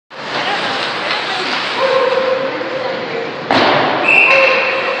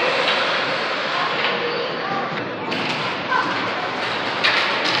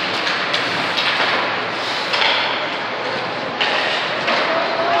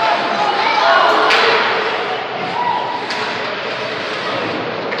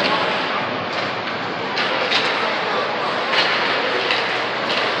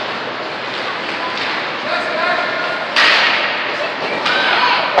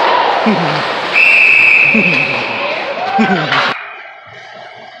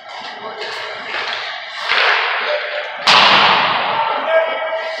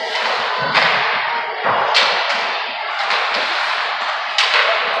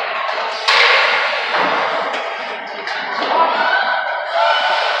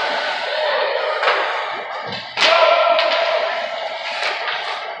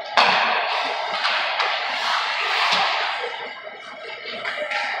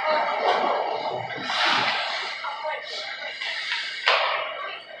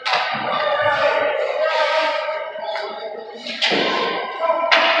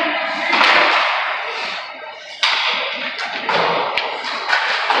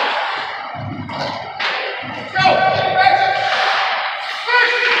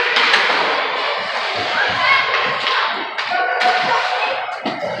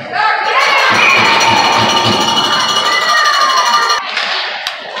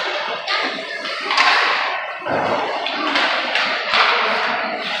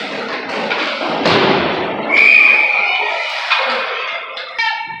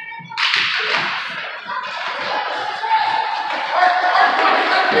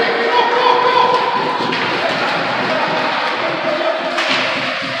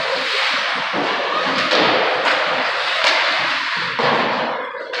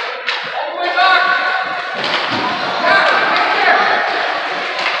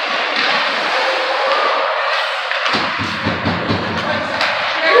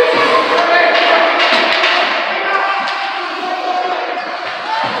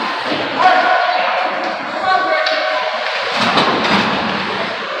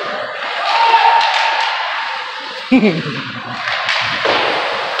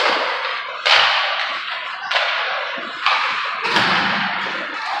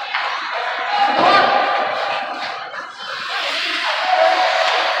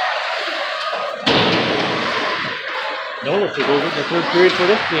No, let's go over the third period for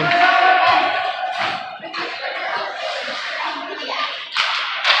this team.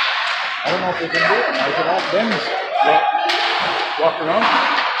 I don't know if they can do it. I could ask them. Walk around.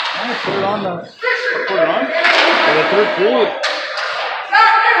 I'm going to put it on for the third period.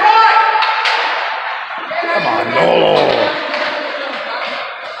 Come on, Nolo.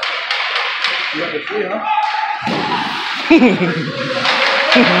 You got the three, huh?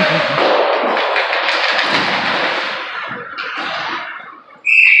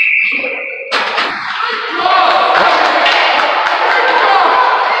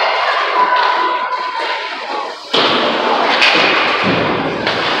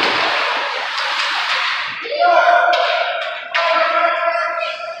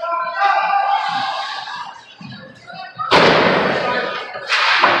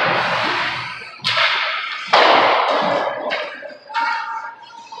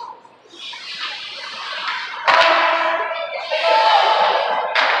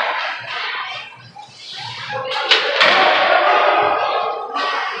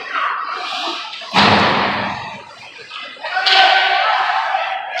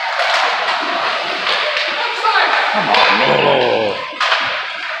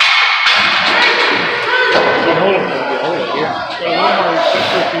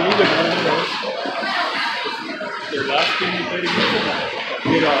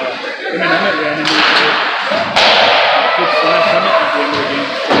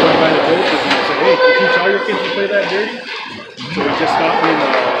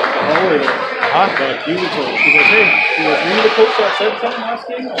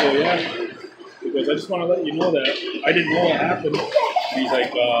 I just want to let you know that I didn't know what happened. And he's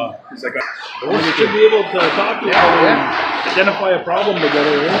like, I should be able to talk to you and identify a problem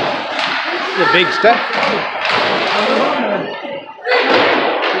together, right? It's a big step.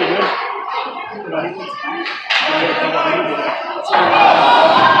 Pretty good.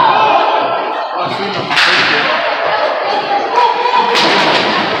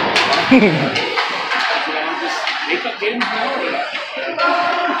 Makeup games now?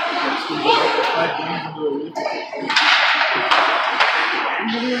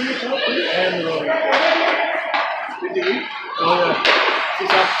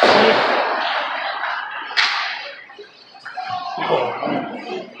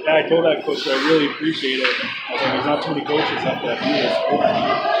 Yeah, I told that coach I really appreciate it. I was like, there's not too many coaches out there that do this.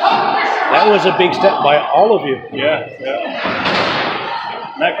 That was a big step by all of you. Yeah.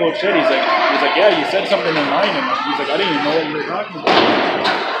 And that coach said, he's like, yeah, you said something in mine, and he's like, I didn't even know what you were talking about.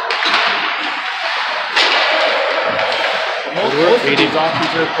 Most of these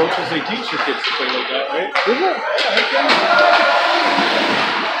officer coaches, they teach your kids to play like that, right? Is it?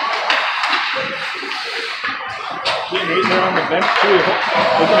 Yeah, Being right there on the bench too,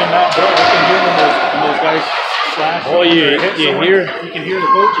 opening that door, I can hear when those guys slash. Oh, you hear? You can hear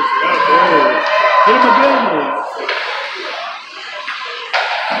the coaches. Hit him again.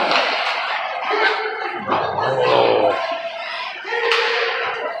 Oh.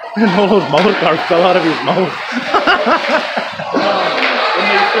 And all those motor cars fell out of his mouth. When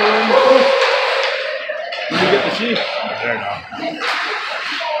they throw in the coach, when you get to see. There now.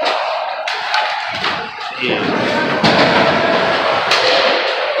 Yeah.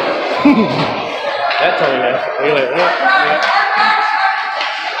 That's how we left. We like that.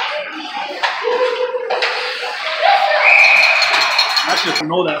 That's just to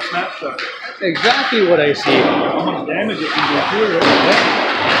know that snapshot. Exactly what I see. How much damage it can do through it.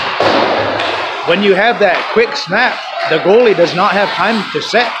 Yeah. When you have that quick snap, the goalie does not have time to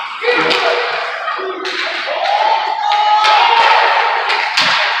set.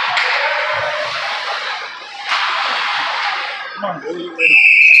 Come on, goalie, get ready.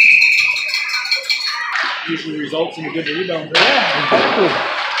 Usually results in a good rebound. Yeah, exactly.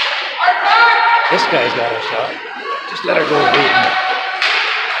 This guy's got a shot. Just let her go, Dayton.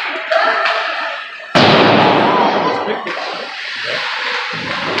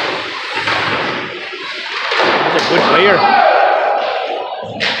 That's a good player.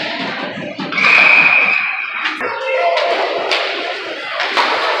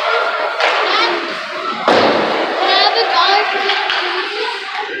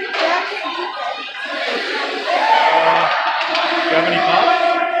 Do you have any pop?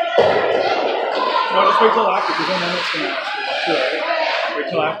 No, just wait till after, because then it's going to ask you. Sure, right? Wait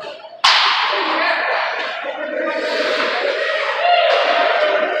till after.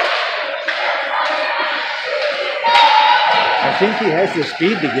 I think he has the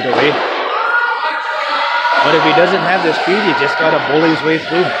speed to get away. But if he doesn't have the speed, he just got to bully his way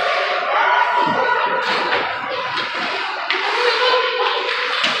through.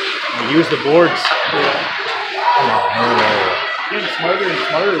 And use the boards. Yeah. Oh, Getting smarter and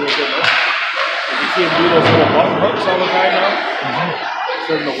smarter with it, though. You see him do those little button hooks all the time now.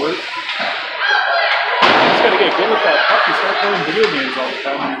 Starting to work. You just got to get good with that puck. You start playing video games all the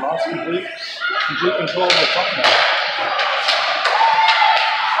time and you lost complete control of the puck now.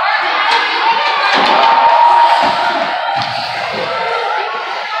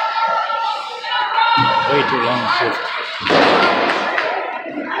 way too long shift.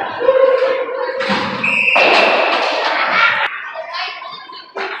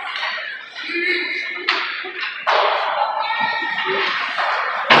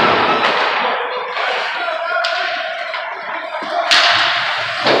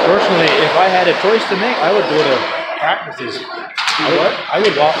 Personally, if I had a choice to make, I would go to practices. I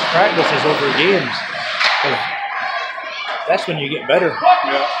would watch practices over games. That's when you get better.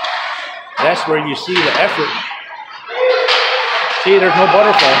 Yeah. That's where you see the effort. See, there's no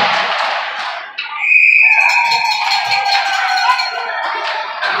butterfly.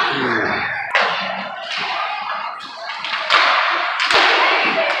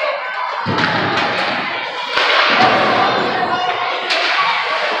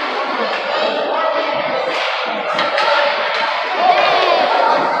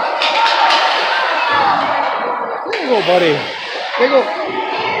 There you go, buddy. There you go.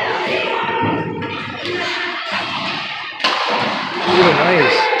 Really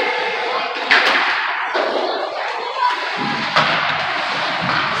nice.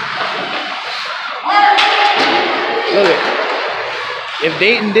 Look at it. If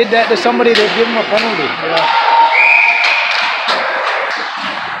Dayton did that to somebody, they'd give him a penalty. Yeah.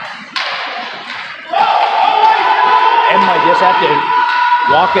 And might just have to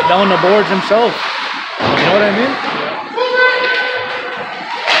walk it down the boards himself. You know what I mean?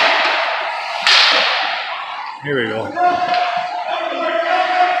 Here we go.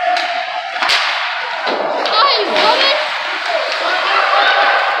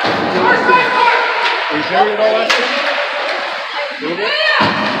 Are you carrying it all that thing? A little bit?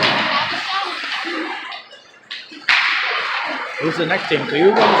 Who's the next team?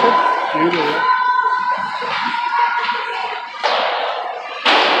 Cayuga, you said? Cayuga, yeah.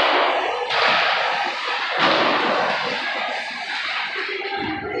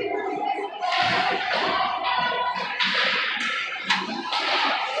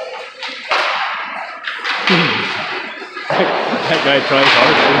 That guy tries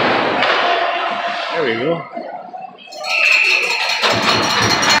hard too. There we go.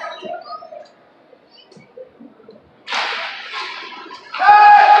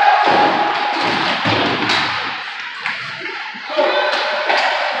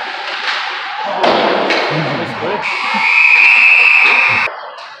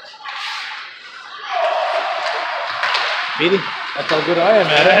 Speedy, that's how good I am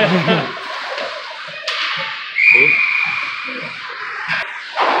at it. See?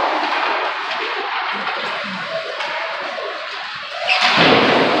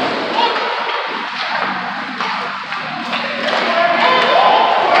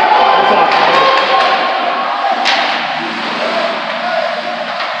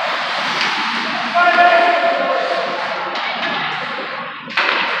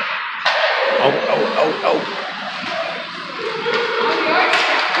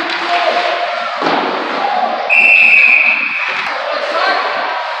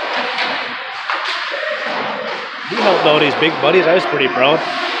 He helped out his big buddies. I was pretty proud.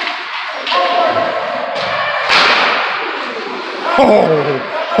 Oh,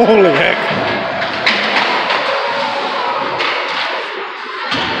 holy heck.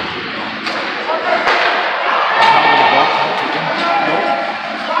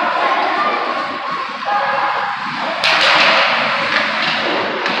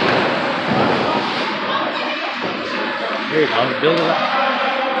 Here he comes, build it up.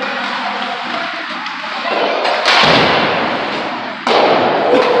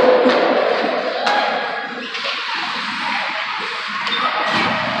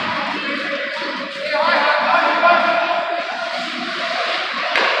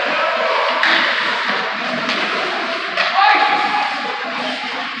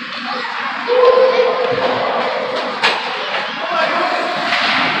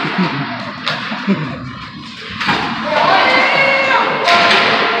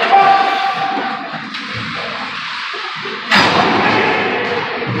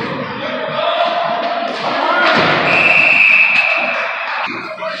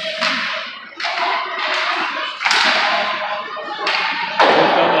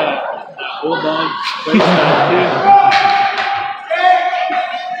 Bulldog play style too.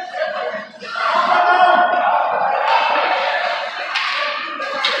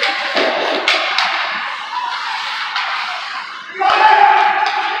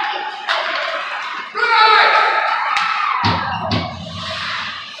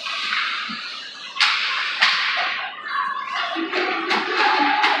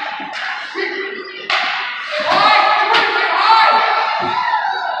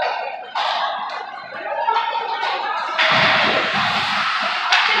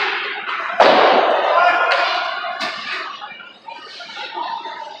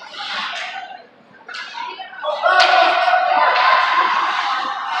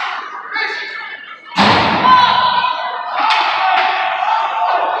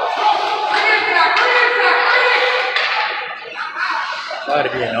 Gotta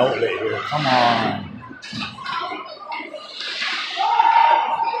be an outlet here. Come on.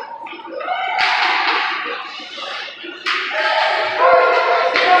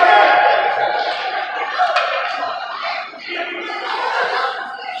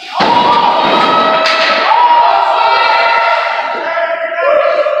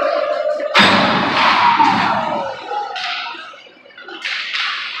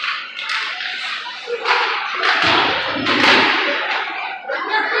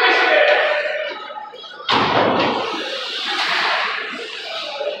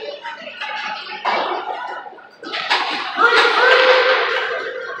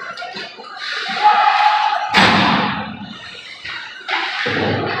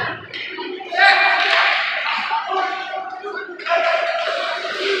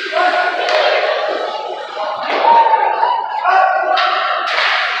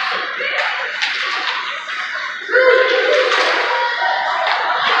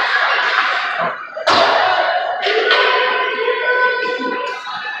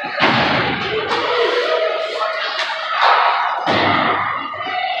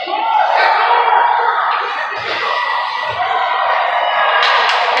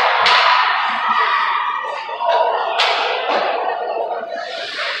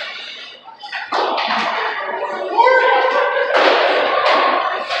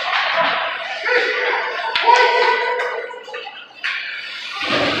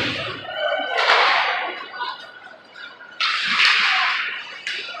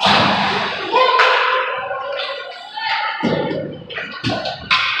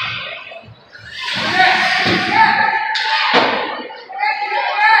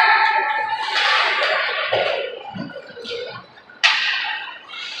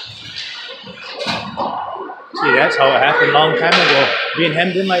 See, that's how it happened a long time ago. Being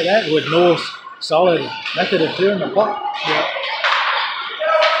hemmed in like that with no solid method of clearing the puck. Yeah.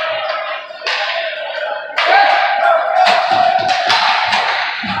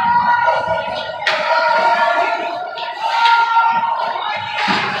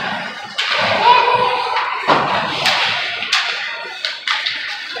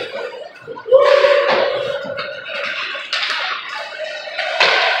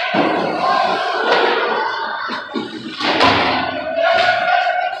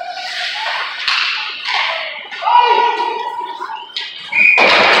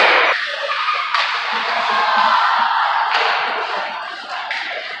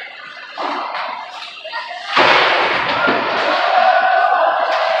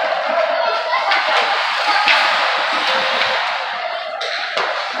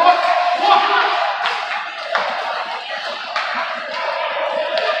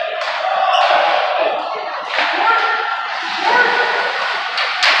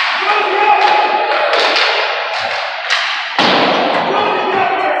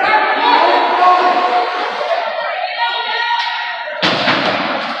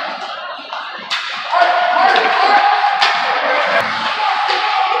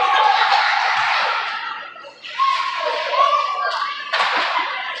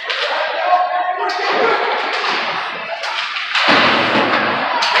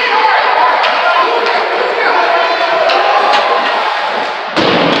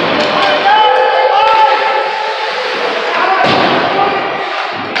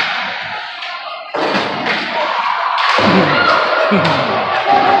 There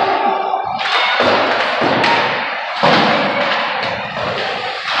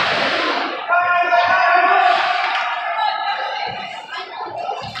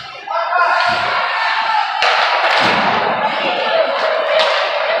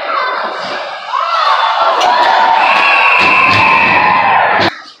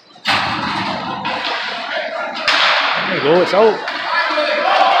you go, it's out.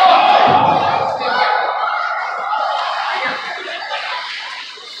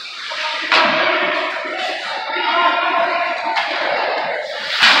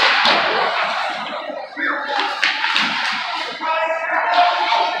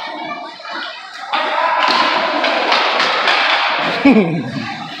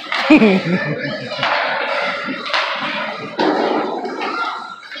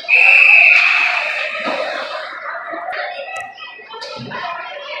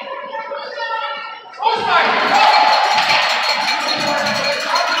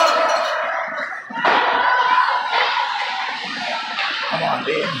 Come on,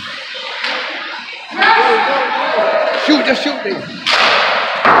 babe. Shoot, just shoot, babe.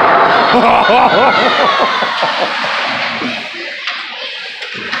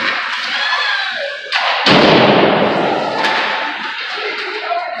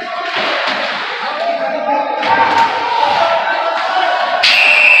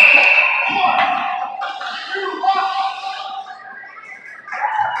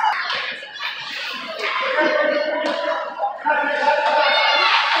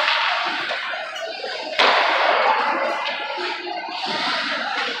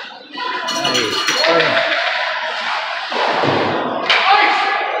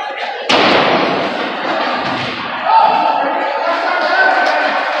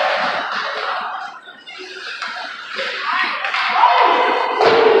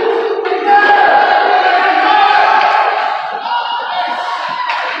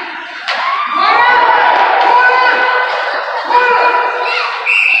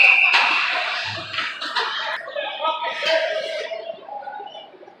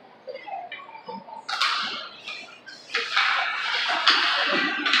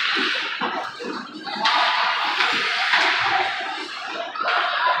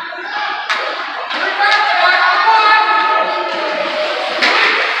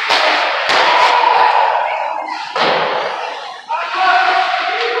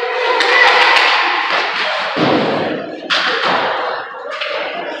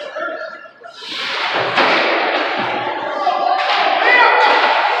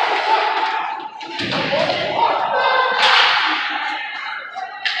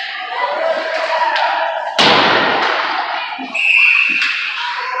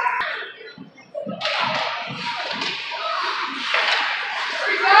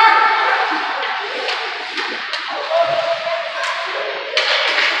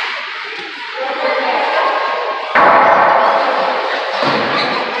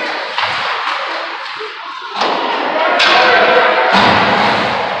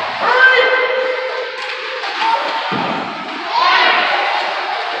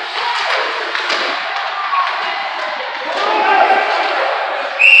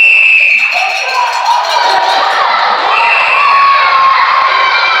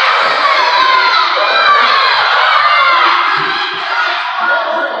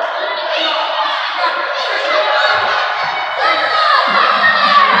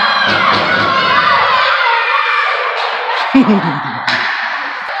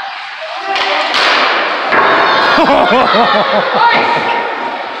 Nice!